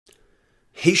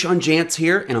Hey, Sean Jantz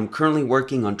here, and I'm currently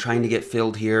working on trying to get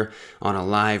filled here on a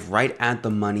live right at the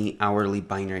money hourly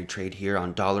binary trade here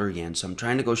on dollar yen. So I'm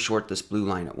trying to go short this blue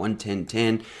line at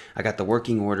 110.10. I got the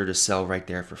working order to sell right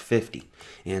there for 50.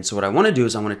 And so what I want to do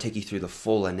is I want to take you through the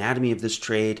full anatomy of this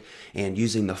trade and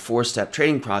using the 4-step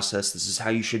trading process. This is how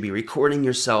you should be recording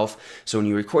yourself. So when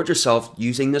you record yourself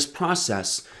using this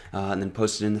process and then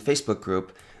post it in the Facebook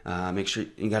group, make sure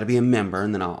you got to be a member,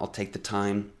 and then I'll take the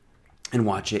time and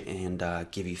watch it and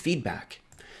give you feedback.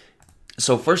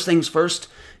 So first things first,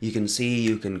 you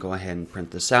can go ahead and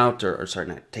print this out or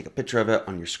take a picture of it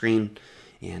on your screen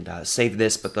and save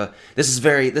this. But this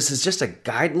is just a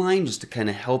guideline just to kind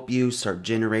of help you start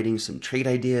generating some trade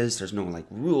ideas. There's no like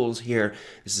rules here.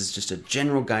 This is just a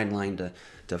general guideline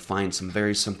to find some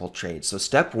very simple trades. So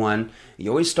step one, you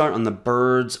always start on the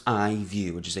bird's eye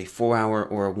view, which is a 4-hour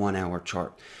or a 1-hour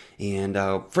chart. And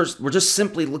first, we're just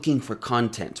simply looking for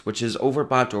content, which is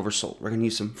overbought or oversold. We're going to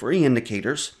use some free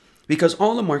indicators because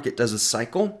all the market does is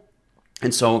cycle.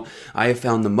 And so I have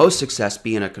found the most success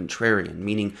being a contrarian,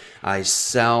 meaning I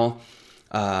sell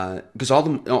because all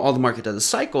the market does is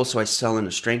cycle. So I sell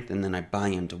into strength and then I buy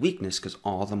into weakness because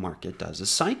all the market does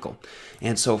is cycle.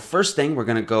 And so first thing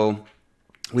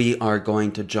we are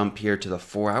going to jump here to the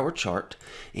 4-hour chart,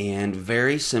 and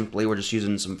very simply, we're just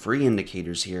using some free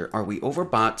indicators here. Are we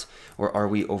overbought or are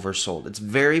we oversold? It's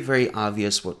very, very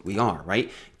obvious what we are,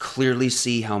 right? Clearly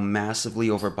see how massively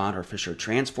overbought our Fisher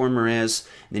transformer is,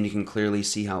 and then you can clearly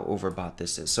see how overbought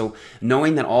this is. So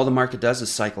knowing that all the market does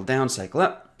is cycle down, cycle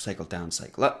up, cycle down,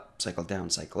 cycle up, cycle down,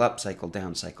 cycle up, cycle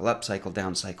down, cycle up, cycle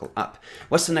down, cycle up.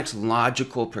 What's the next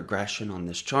logical progression on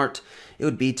this chart? It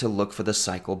would be to look for the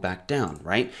cycle back down,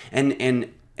 right?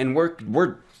 And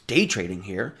we're day trading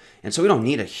here, and so we don't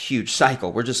need a huge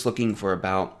cycle. We're just looking for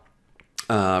about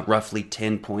roughly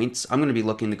 10 points. I'm going to be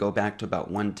looking to go back to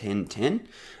about 110.10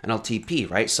 and I'll TP,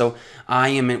 right? So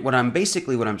what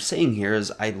I'm saying here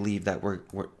is I believe that we're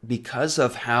because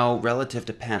of how relative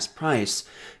to past price,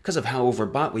 because of how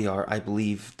overbought we are, I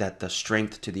believe that the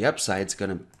strength to the upside is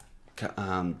going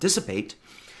to dissipate,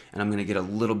 and I'm going to get a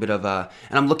little bit of and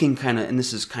I'm looking and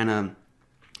this is kind of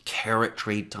carrot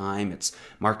trade time. It's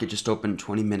market just opened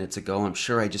 20 minutes ago. I'm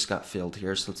sure I just got filled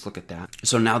here, so let's look at that.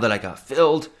 So now that I got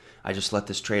filled, I just let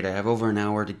this trade. I have over an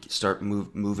hour to start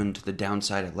moving to the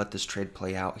downside. I let this trade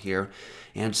play out here.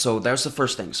 And so that's the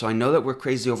first thing. So I know that we're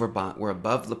crazy overbought. We're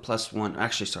above the +1.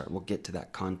 Actually, sorry, we'll get to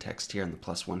that context here and the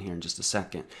 +1 here in just a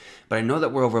second. But I know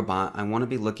that we're overbought. I want to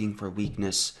be looking for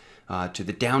weakness to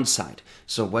the downside.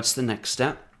 So what's the next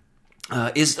step?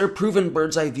 Is there proven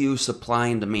bird's eye view supply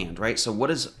and demand, right? So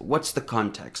what's the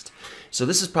context? So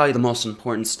this is probably the most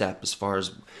important step as far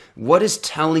as what is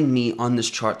telling me on this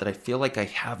chart that I feel like I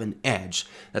have an edge,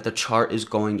 that the chart is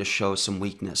going to show some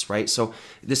weakness, right? So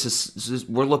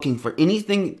we're looking for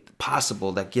anything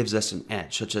possible that gives us an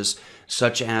edge,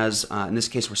 such as in this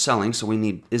case we're selling, so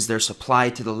is there supply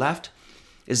to the left?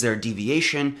 Is there a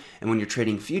deviation? And when you're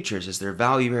trading futures, is there a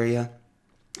value area?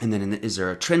 And then is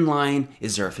there a trend line?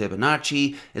 Is there a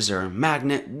Fibonacci? Is there a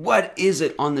magnet? What is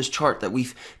it on this chart that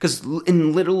because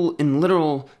in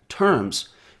literal terms,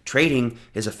 trading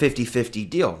is a 50-50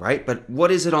 deal, right? But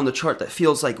what is it on the chart that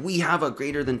feels like we have a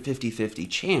greater than 50-50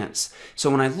 chance? So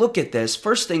when I look at this,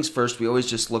 first things first, we always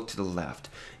just look to the left.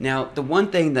 Now, the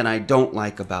one thing that I don't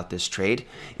like about this trade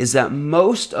is that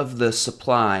most of the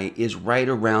supply is right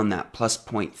around that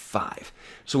 +0.5.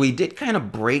 So we did kind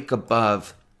of break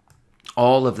above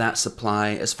all of that supply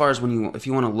as far as if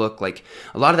you want to look, like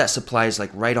a lot of that supply is like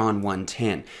right on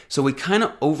 110. So we kind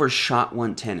of overshot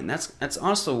 110, and that's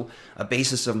also a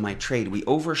basis of my trade. We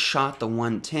overshot the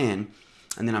 110,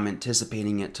 and then I'm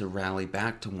anticipating it to rally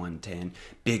back to 110,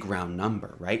 big round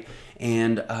number, right?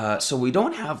 And so we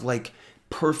don't have like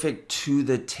perfect to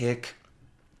the tick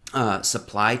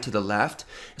supply to the left.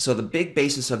 So the big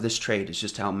basis of this trade is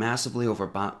just how massively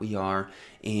overbought we are.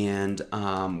 And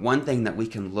one thing that we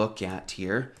can look at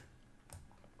here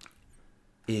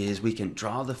is we can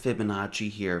draw the Fibonacci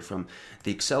here from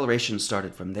the acceleration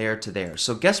started from there to there.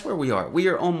 So guess where we are? We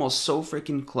are almost so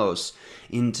freaking close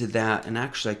into that. And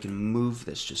actually I can move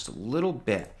this just a little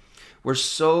bit. We're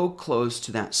so close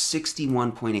to that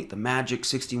 61.8, the magic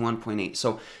 61.8.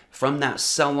 So from that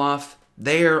sell-off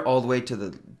there all the way to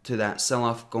that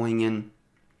sell-off going in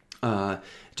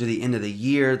to the end of the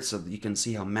year, so you can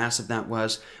see how massive that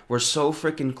was. We're so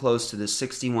freaking close to the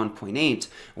 61.8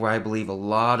 where I believe a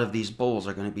lot of these bulls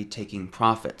are going to be taking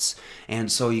profits.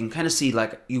 And so you can kind of see,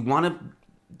 like,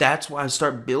 that's why I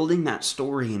start building that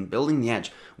story and building the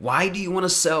edge. Why do you want to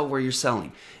sell where you're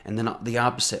selling? And then the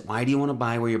opposite, why do you want to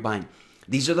buy where you're buying?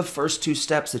 These are the first two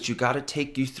steps that you got to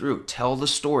take you through. Tell the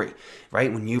story,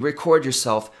 right? When you record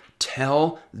yourself,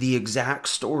 tell the exact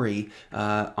story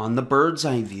on the bird's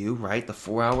eye view, right? The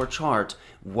 4-hour chart.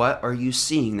 What are you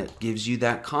seeing that gives you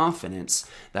that confidence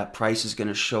that price is going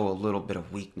to show a little bit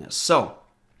of weakness? So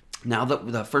now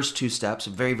the first two steps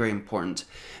are very, very important.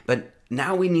 But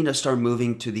now we need to start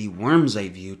moving to the worm's eye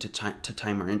view to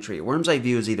time our entry. A worm's eye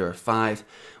view is either a 5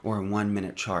 or a 1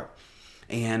 minute chart.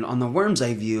 And on the worm's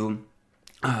eye view,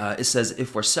 it says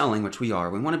if we're selling, which we are,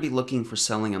 we want to be looking for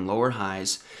selling on lower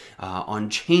highs on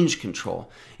change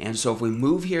control. And so if we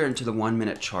move here into the 1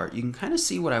 minute chart, you can kind of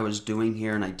see what I was doing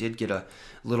here, and I did get a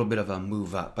little bit of a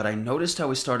move up. But I noticed how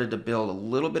we started to build a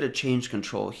little bit of change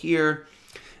control here,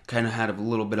 kind of had a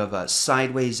little bit of a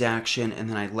sideways action, and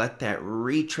then I let that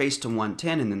retrace to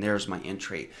 110, and then there's my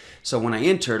entry. So when I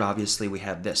entered, obviously we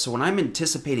have this. So what I'm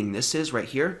anticipating this is right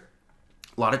here,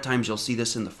 a lot of times you'll see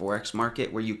this in the Forex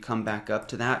market where you come back up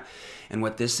to that. And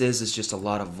what this is just a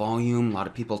lot of volume, a lot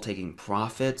of people taking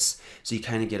profits. So you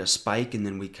kind of get a spike and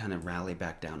then we kind of rally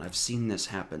back down. I've seen this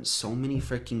happen so many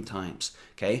freaking times.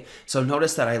 Okay. So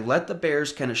notice that I let the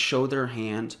bears kind of show their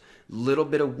hand. Little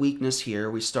bit of weakness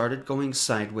here. We started going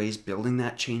sideways, building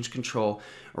that change control.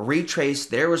 Retrace.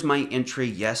 There was my entry.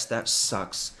 Yes, that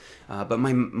sucks. But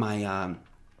my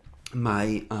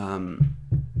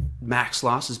max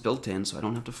loss is built in, so I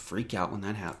don't have to freak out when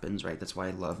that happens, right? That's why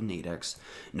I love NADEX.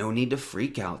 No need to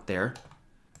freak out there.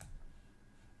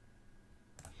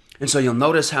 And so you'll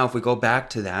notice how if we go back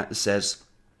to that, it says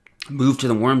move to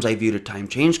the worm's eye view to time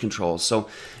change controls. So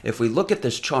if we look at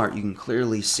this chart, you can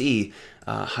clearly see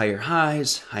higher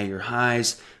highs, higher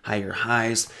highs, higher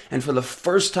highs. And for the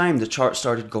first time, the chart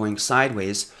started going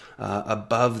sideways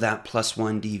above that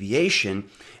 +1 deviation.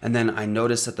 And then I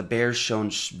noticed that the bears shown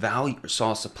value,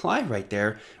 saw supply right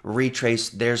there, retrace,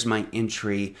 there's my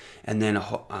entry. And then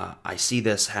I see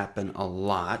this happen a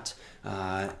lot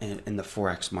in the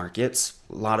Forex markets.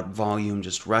 A lot of volume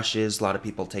just rushes, a lot of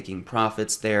people taking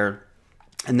profits there.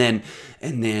 And then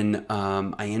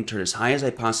I entered as high as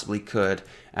I possibly could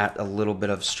at a little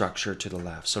bit of structure to the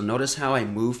left. So notice how I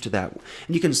moved to that.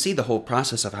 And you can see the whole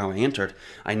process of how I entered.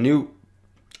 I knew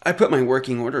I put my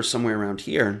working order somewhere around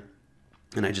here,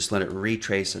 and I just let it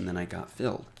retrace, and then I got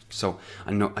filled. So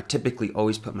I know I typically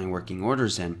always put my working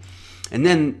orders in. And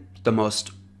then the most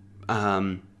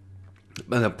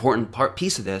important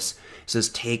piece of this says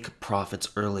take profits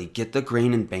early. Get the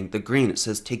green and bank the green. It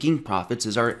says taking profits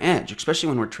is our edge, especially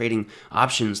when we're trading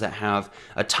options that have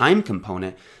a time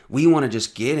component. We want to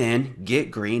just get in, get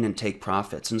green, and take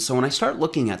profits. And so when I start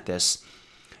looking at this,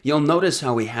 you'll notice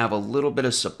how we have a little bit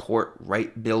of support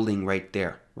building right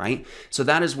there, right? So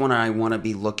that is when I want to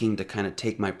be looking to kind of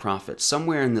take my profits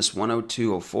somewhere in this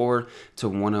 102.04 to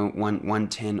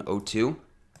 110.02.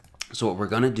 So what we're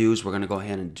going to do is we're going to go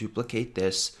ahead and duplicate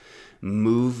this,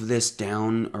 move this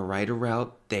down right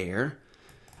around there,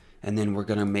 and then we're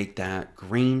going to make that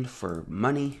green for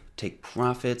money, take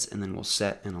profits, and then we'll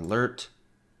set an alert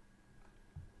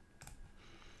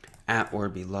at or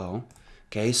below.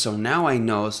 Okay, so now I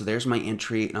know, so there's my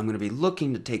entry, and I'm going to be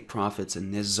looking to take profits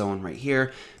in this zone right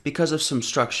here because of some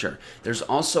structure. There's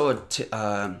also a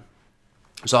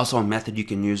method you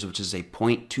can use, which is a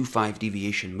 0.25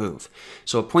 deviation move.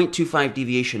 So a 0.25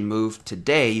 deviation move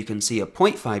today, you can see a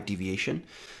 0.5 deviation.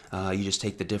 You just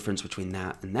take the difference between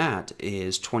that and that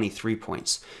is 23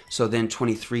 points. So then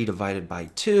 23 divided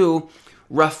by 2,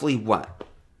 roughly what?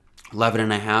 11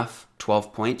 and a half,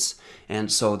 12 points.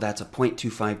 And so that's a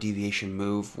 0.25 deviation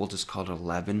move. We'll just call it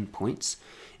 11 points.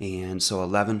 And so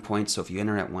 11 points. So if you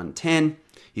enter at 110,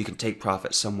 you can take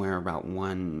profit somewhere about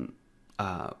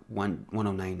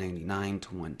 109.99 to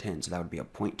 110. So that would be a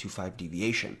 0.25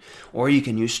 deviation. Or you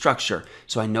can use structure.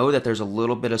 So I know that there's a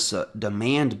little bit of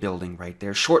demand building right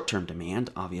there, short-term demand,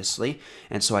 obviously.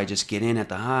 And so I just get in at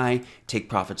the high, take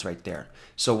profits right there.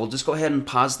 So we'll just go ahead and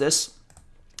pause this.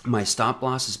 My stop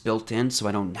loss is built in, so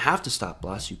I don't have to stop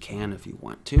loss. You can if you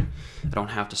want to. I don't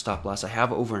have to stop loss. I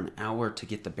have over an hour to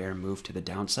get the bear move to the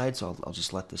downside, so I'll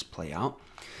just let this play out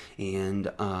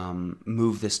and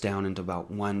move this down into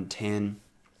about 110.04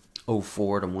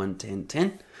 to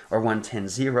 110.10 or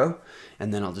 110.0,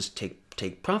 and then I'll just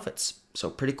take profits. So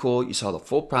pretty cool. You saw the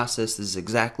full process. This is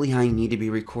exactly how you need to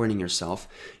be recording yourself.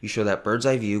 You show that bird's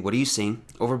eye view. What are you seeing?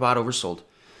 Overbought, oversold.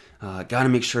 Got to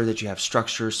make sure that you have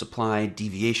structure, supply,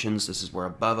 deviations. This is where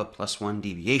above a +1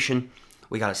 deviation.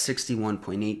 We got a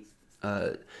 61.8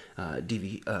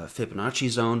 Fibonacci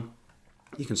zone.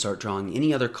 You can start drawing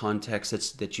any other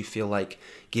context that you feel like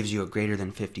gives you a greater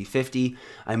than 50-50.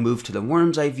 I moved to the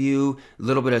worm's eye view, a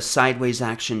little bit of sideways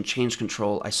action, change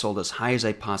control. I sold as high as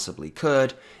I possibly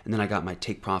could, and then I got my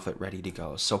take profit ready to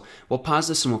go. So we'll pause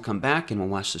this and we'll come back and we'll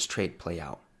watch this trade play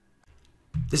out.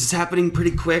 This is happening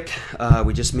pretty quick.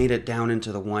 We just made it down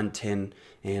into the 110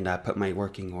 and I put my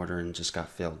working order and just got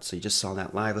filled. So you just saw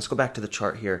that live. Let's go back to the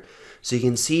chart here. So you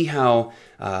can see how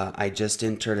I just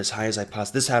entered as high as I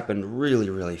possibly. This happened really,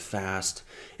 really fast.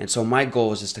 And so my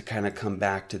goal was just to kind of come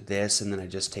back to this and then I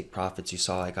just take profits. You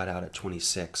saw I got out at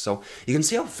 26. So you can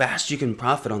see how fast you can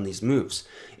profit on these moves.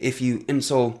 If you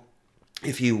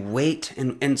wait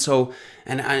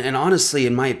and honestly,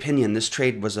 in my opinion, this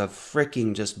trade was a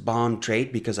freaking just bomb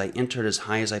trade because I entered as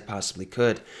high as I possibly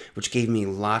could, which gave me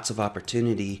lots of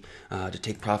opportunity to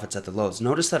take profits at the lows.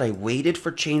 Notice that I waited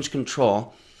for change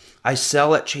control. I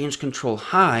sell at change control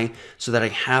high so that I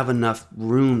have enough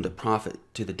room to profit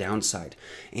to the downside.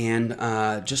 And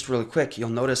just really quick, you'll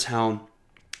notice how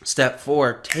step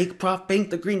 4, take profit, bank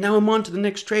the green. Now I'm on to the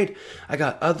next trade. I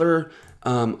got other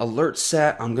alert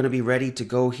set. I'm going to be ready to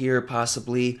go here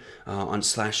possibly on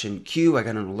 /NQ. I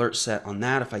got an alert set on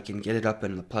that if I can get it up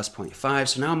in the plus 0.5.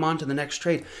 So now I'm on to the next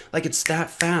trade. Like it's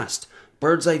that fast.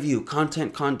 Bird's eye view,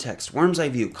 content, context. Worm's eye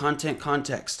view, content,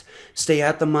 context. Stay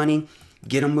at the money.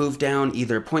 Get a move down,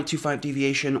 either 0.25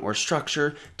 deviation or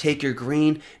structure. Take your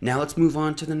green. Now let's move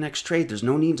on to the next trade. There's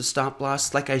no need to stop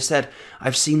loss. Like I said,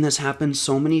 I've seen this happen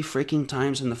so many freaking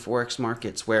times in the Forex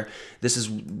markets where this is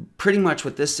pretty much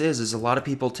what this is a lot of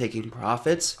people taking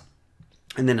profits.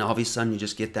 And then all of a sudden you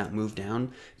just get that move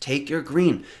down. Take your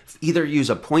green. Either use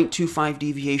a 0.25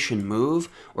 deviation move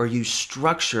or use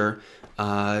structure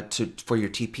for your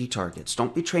TP targets.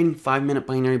 Don't be trading 5-minute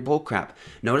binary bullcrap.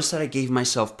 Notice that I gave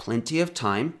myself plenty of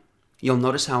time. You'll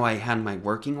notice how I had my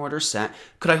working order set.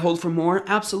 Could I hold for more?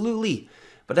 Absolutely.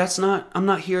 But that's not, I'm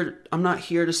not here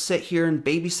to sit here and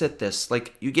babysit this.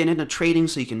 Like, you get into trading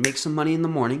so you can make some money in the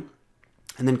morning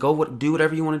and then go do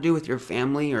whatever you want to do with your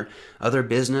family or other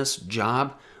business,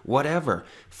 job, whatever.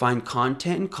 Find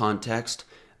content and context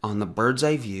on the bird's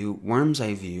eye view, worm's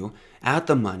eye view, at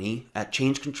the money, at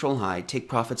change control high, take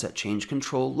profits at change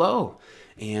control low.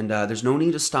 And there's no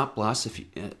need to stop loss. If you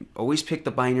always pick the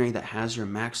binary that has your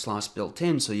max loss built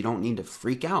in so you don't need to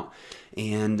freak out.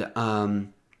 And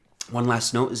one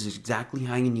last note is exactly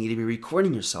how you need to be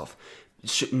recording yourself.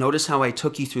 Notice how I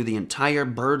took you through the entire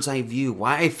bird's eye view,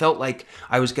 why I felt like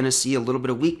I was going to see a little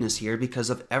bit of weakness here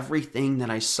because of everything that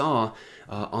I saw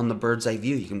on the bird's eye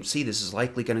view. You can see this is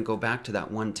likely going to go back to that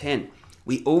 110.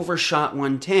 We overshot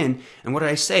 110, and what did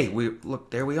I say?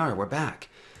 Look, there we are, we're back.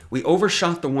 We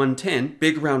overshot the 110,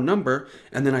 big round number,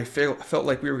 and then I felt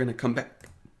like we were going to come back.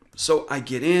 So I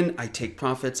get in, I take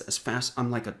profits as fast. I'm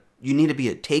like you need to be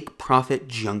a take profit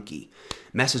junkie.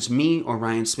 Message me or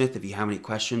Ryan Smith if you have any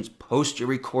questions. Post your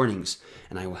recordings,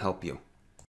 and I will help you.